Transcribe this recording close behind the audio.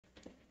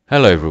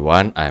Hello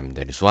everyone, I'm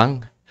Dennis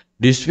Wang.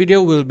 This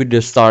video will be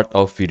the start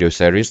of video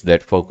series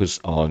that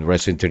focus on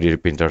resin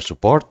 3D printer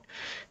support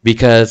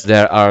because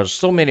there are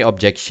so many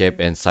object shape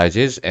and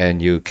sizes and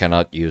you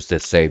cannot use the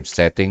same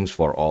settings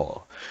for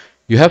all.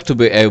 You have to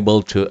be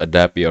able to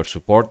adapt your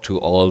support to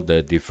all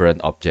the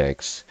different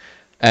objects.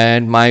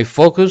 And my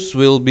focus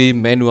will be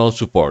manual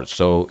support,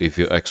 so if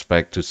you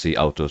expect to see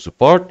auto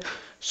support,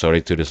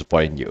 sorry to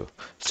disappoint you.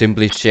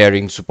 Simply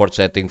sharing support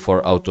setting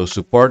for auto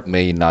support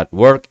may not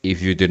work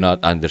if you do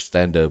not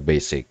understand the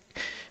basic.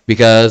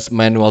 Because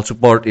manual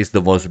support is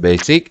the most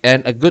basic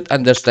and a good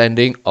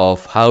understanding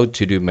of how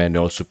to do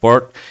manual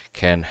support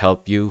can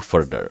help you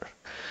further.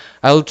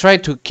 I will try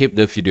to keep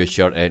the video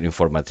short and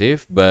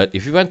informative, but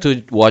if you want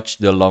to watch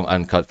the long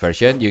uncut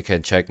version, you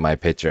can check my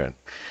Patreon.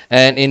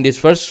 And in this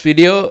first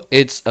video,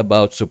 it's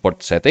about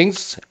support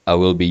settings. I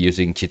will be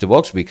using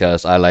CHITUBOX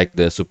because I like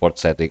the support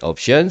setting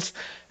options.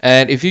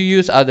 And if you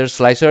use other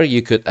slicer,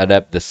 you could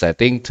adapt the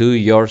setting to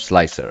your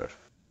slicer.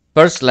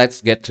 First,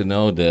 let's get to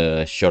know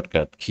the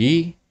shortcut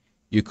key.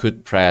 You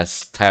could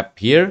press tab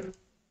here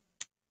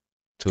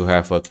to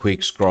have a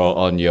quick scroll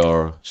on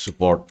your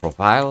support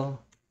profile.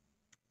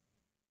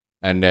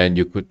 And then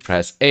you could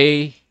press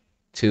A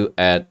to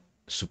add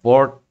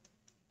support.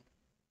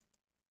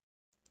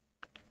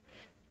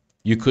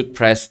 You could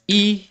press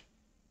E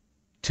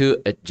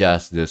to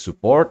adjust the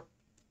support,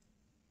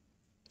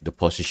 the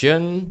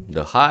position,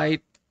 the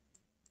height,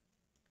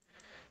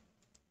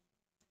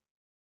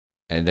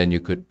 and then you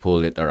could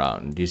pull it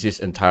around. This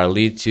is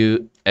entirely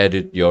to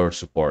edit your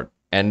support.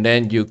 And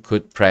then you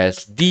could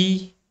press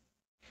D,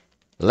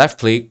 left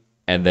click,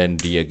 and then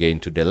D again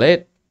to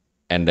delete.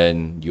 And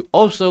then you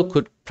also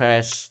could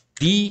press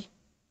D,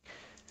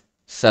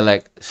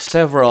 select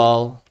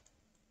several,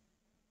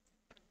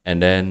 and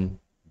then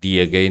D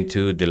again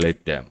to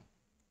delete them.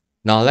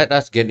 Now let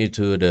us get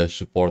into the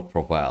support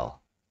profile.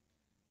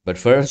 But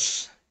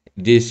first,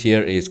 this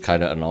here is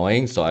kind of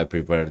annoying, so I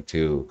prefer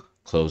to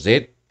close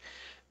it.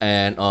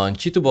 And on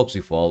CHITUBOX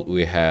default,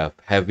 we have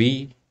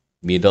heavy,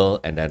 middle,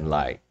 and then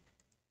light.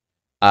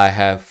 I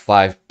have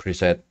 5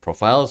 preset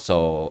profiles,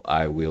 so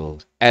I will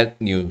add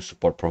new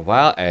support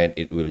profile and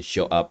it will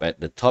show up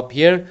at the top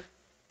here.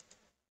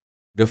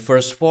 The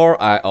first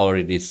 4 I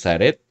already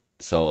set it,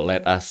 so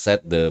let us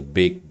set the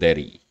Big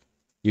Daddy.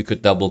 You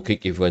could double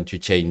click if you want to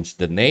change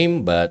the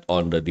name, but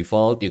on the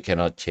default, you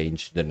cannot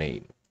change the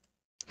name.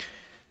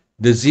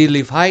 The Z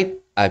leaf height,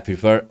 I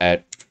prefer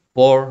at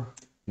 4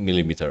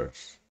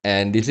 millimeters.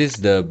 And this is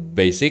the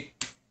basic.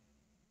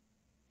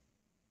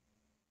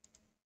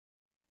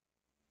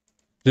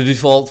 The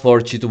default for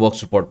CHITUBOX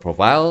support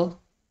profile.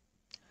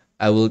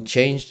 I will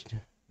change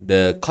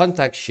the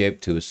contact shape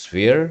to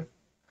sphere,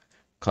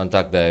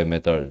 contact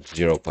diameter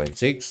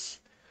 0.6,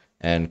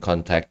 and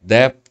contact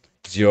depth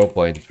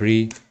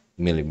 0.3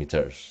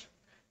 millimeters.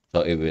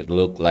 So it will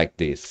look like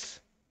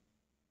this.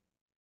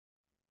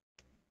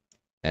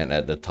 And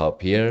at the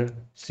top here,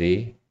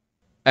 see?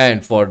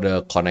 And for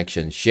the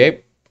connection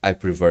shape, I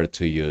prefer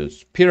to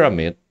use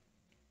pyramid.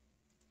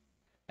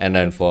 And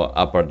then for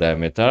upper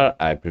diameter,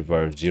 I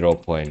prefer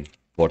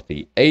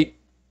 0.48.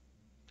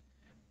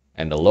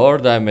 And the lower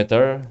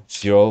diameter,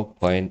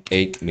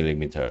 0.8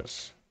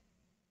 millimeters.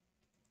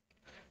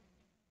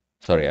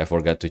 Sorry, I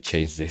forgot to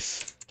change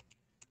this.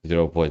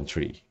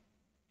 0.3.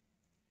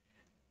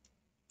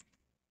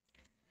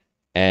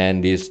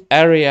 And this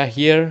area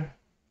here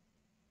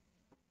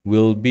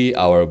will be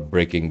our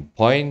breaking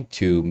point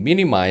to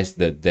minimize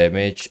the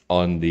damage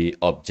on the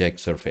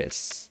object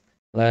surface.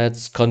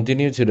 Let's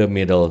continue to the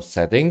middle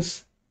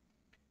settings.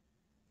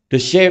 The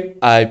shape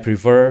I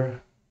prefer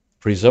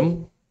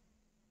prism.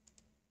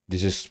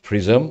 This is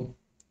prism.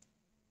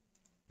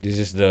 This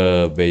is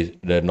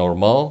the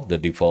normal, the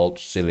default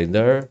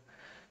cylinder.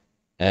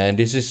 And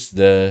this is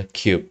the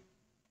cube.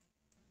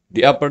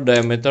 The upper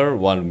diameter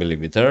 1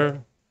 millimeter,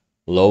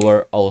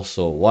 lower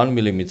also 1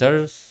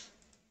 millimeters.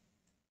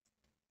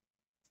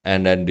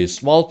 And then the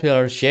small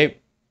pillar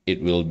shape,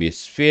 it will be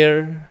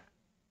sphere.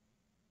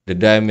 The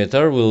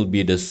diameter will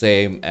be the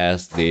same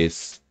as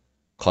this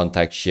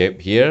contact shape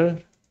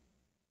here,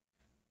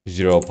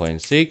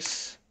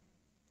 0.6.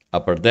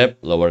 Upper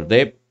depth, lower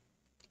depth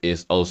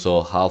is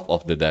also half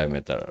of the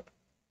diameter.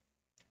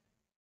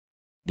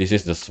 This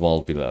is the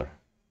small pillar.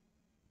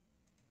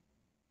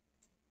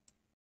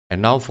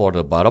 And now for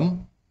the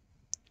bottom,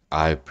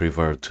 I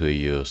prefer to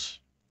use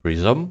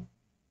prism.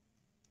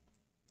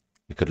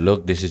 You could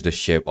look, this is the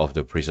shape of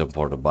the prism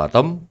for the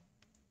bottom.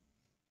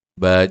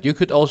 But you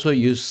could also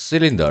use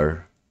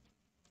cylinder.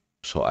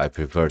 So I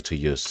prefer to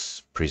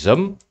use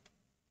prism.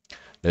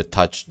 The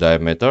touch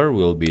diameter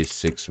will be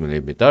 6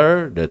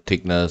 millimeter. The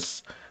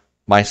thickness,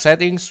 my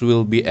settings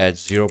will be at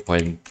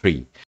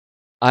 0.3.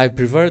 I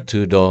prefer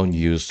to don't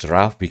use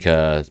raft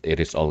because it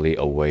is only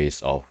a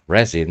waste of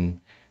resin.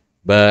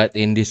 But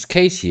in this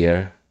case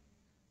here,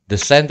 the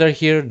center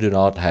here do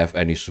not have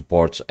any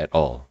supports at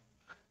all.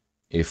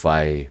 If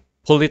I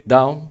pull it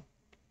down,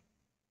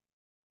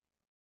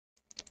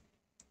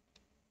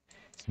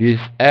 this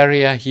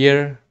area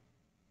here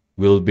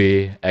will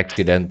be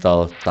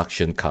accidental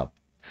suction cup.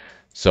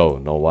 So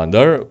no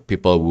wonder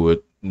people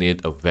would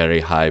need a very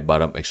high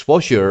bottom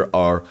exposure,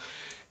 or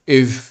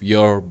if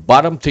your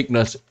bottom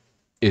thickness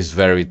is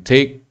very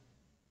thick,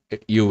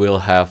 you will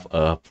have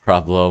a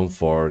problem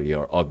for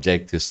your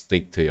object to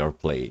stick to your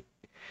plate.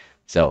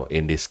 So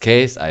in this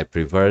case, I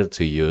prefer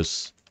to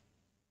use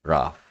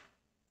raft.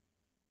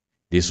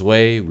 This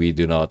way, we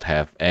do not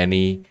have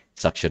any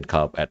suction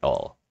cup at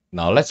all.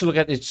 Now let's look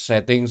at its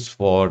settings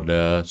for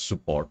the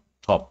support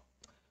top.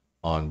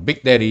 On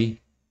Big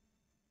Daddy,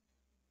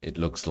 it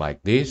looks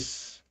like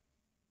this.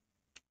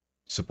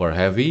 Super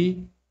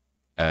heavy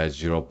at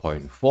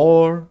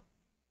 0.4,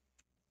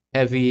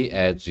 heavy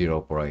at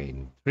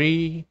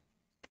 0.3,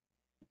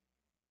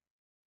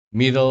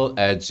 middle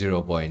at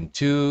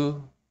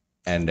 0.2,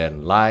 and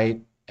then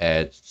light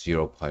at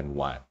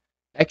 0.1.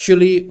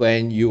 Actually,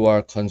 when you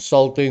are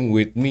consulting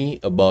with me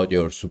about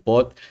your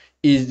support,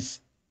 is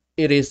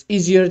it is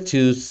easier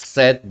to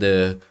set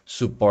the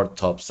support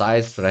top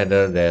size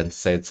rather than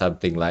set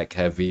something like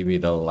heavy,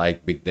 middle,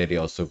 like Big Daddy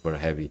or super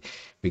heavy,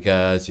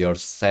 because your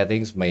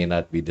settings may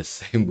not be the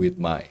same with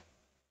mine.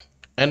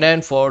 And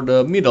then for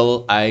the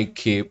middle, I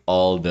keep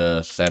all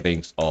the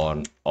settings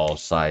on all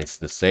sides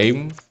the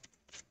same.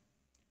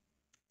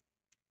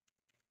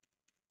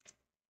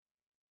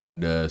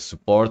 The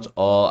support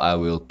all I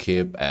will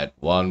keep at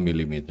 1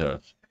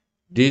 mm.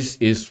 This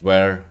is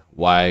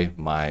why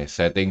my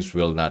settings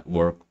will not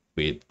work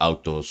with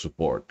auto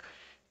support,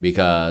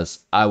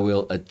 because I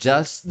will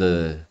adjust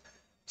the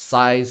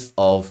size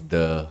of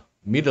the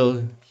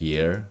middle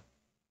here.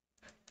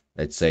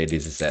 Let's say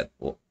this is at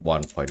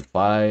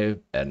 1.5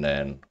 and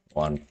then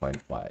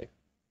 1.5.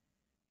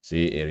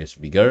 See, it is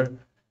bigger.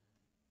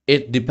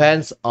 It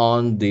depends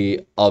on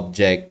the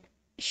object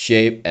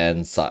shape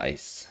and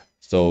size.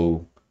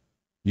 So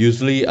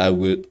usually I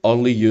would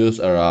only use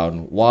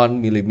around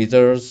 1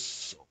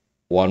 mm,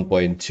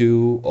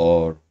 1.2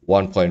 or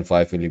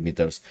 1.5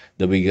 millimeters.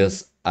 The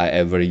biggest I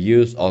ever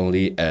use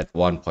only at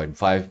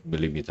 1.5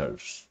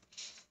 millimeters.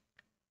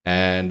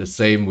 And the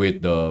same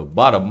with the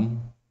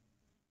bottom.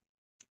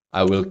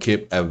 I will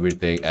keep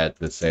everything at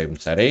the same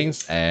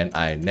settings, and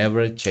I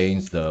never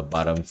change the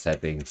bottom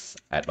settings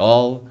at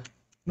all,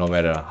 no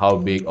matter how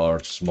big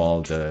or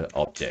small the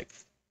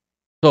object.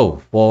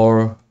 So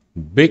for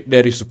Big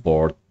Daddy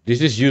support,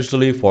 this is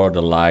usually for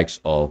the likes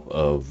of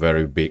a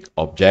very big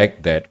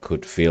object that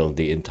could fill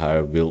the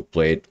entire build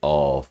plate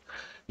of,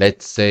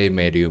 let's say,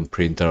 medium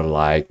printer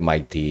like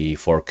Mighty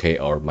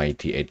 4K or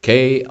Mighty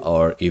 8K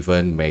or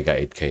even Mega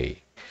 8K.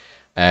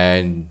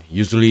 And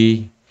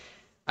usually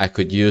I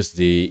could use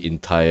the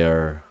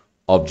entire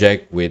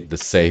object with the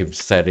same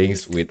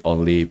settings with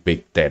only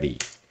Big Daddy.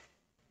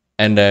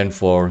 And then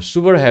for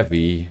super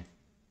heavy,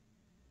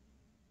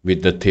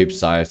 with the tip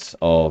size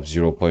of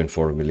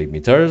 0.4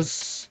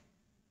 millimeters,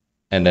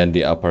 and then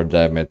the upper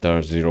diameter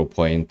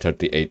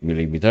 0.38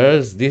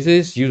 millimeters. This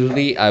is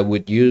usually I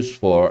would use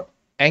for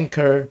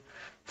anchor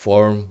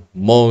for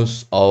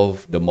most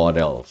of the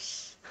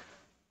models.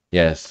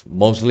 Yes,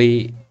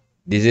 mostly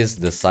this is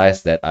the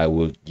size that I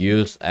would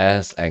use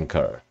as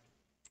anchor.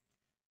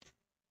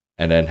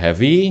 And then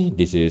heavy,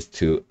 this is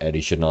to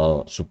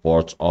additional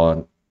supports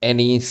on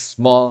any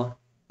small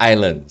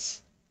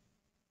islands.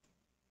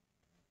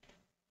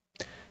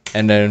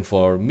 And then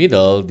for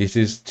middle, this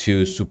is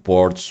to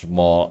support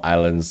small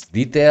islands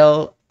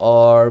detail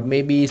or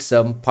maybe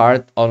some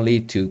part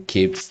only to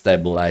keep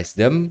stabilize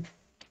them.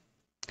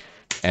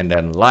 And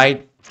then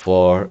light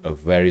for a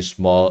very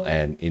small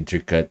and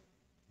intricate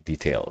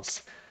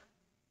details.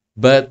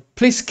 But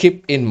please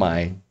keep in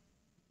mind,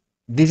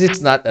 this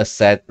is not a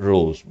set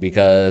rules,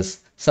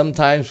 because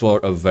sometimes for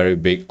a very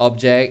big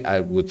object, I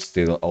would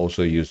still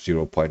also use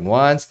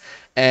 0.1s.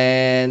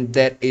 And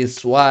that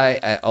is why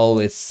I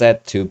always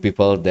said to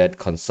people that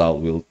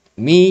consult with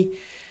me,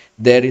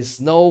 there is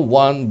no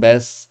one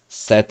best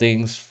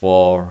settings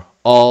for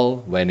all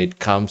when it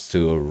comes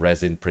to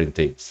resin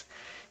printings.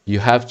 You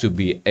have to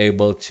be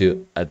able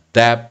to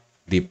adapt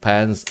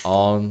depends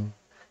on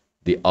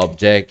the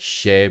object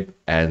shape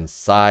and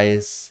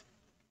size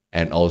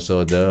and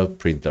also the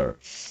printer.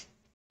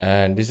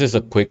 And this is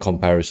a quick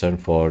comparison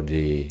for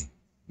the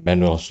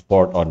manual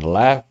support on the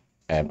left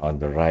and on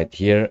the right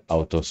here,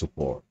 auto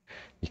support.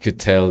 You could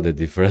tell the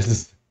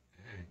difference.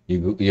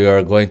 You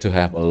are going to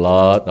have a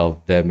lot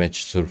of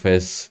damaged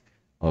surface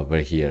over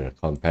here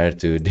compared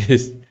to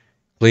this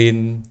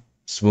clean,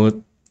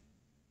 smooth,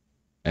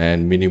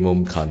 and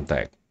minimum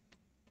contact.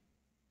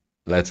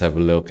 Let's have a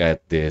look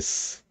at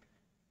this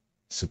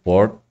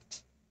support.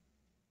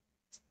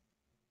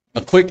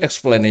 A quick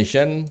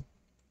explanation.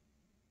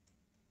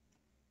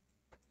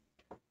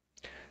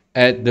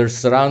 At the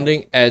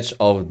surrounding edge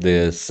of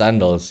the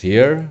sandals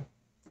here,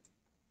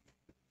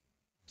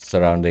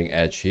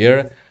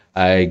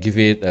 I give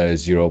it a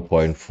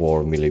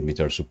 0.4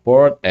 millimeter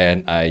support,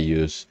 and I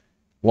use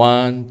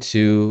 1,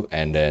 2,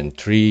 and then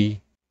 3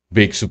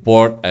 big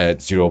support at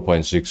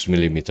 0.6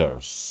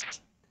 millimeters.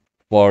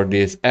 For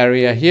this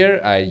area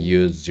here, I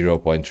use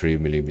 0.3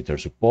 millimeter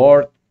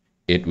support.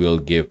 It will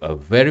give a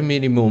very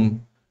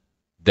minimum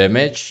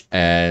damage,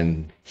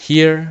 and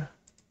here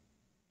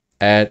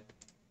at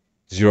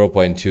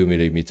 0.2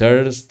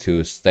 millimeters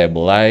to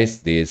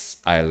stabilize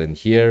this island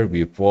here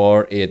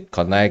before it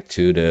connect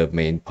to the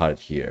main part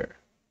here.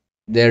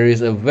 There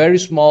is a very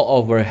small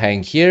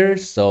overhang here,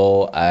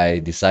 so I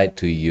decide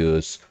to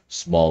use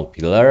small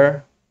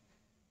pillar.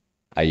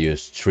 I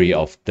use 3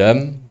 of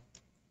them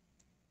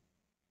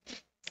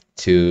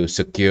to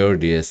secure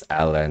this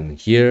island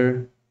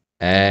here,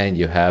 and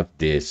you have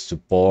this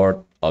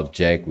support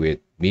object with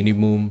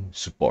minimum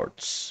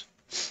supports.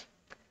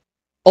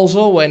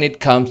 Also, when it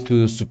comes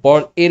to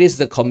support, it is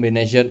the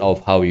combination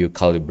of how you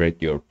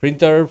calibrate your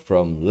printer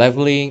from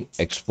leveling,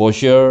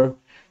 exposure,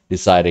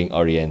 deciding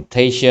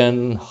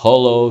orientation,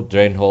 hollow,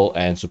 drain hole,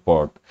 and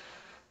support.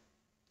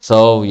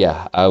 So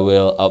yeah, I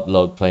will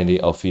upload plenty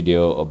of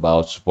video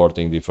about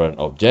supporting different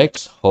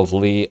objects.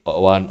 Hopefully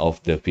one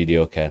of the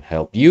video can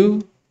help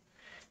you.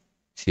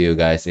 See you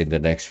guys in the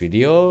next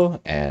video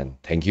and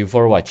thank you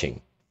for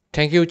watching.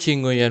 Thank you Chi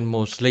Nguyen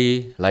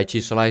Mosley,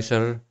 Lychee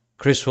Slicer,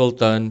 Chris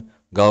Fulton,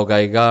 Gao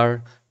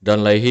Gaigar,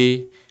 Don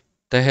Leahy,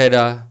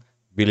 Tejeda,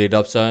 Billy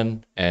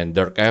Dobson, and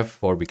Dirk F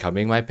for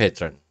becoming my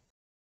patron.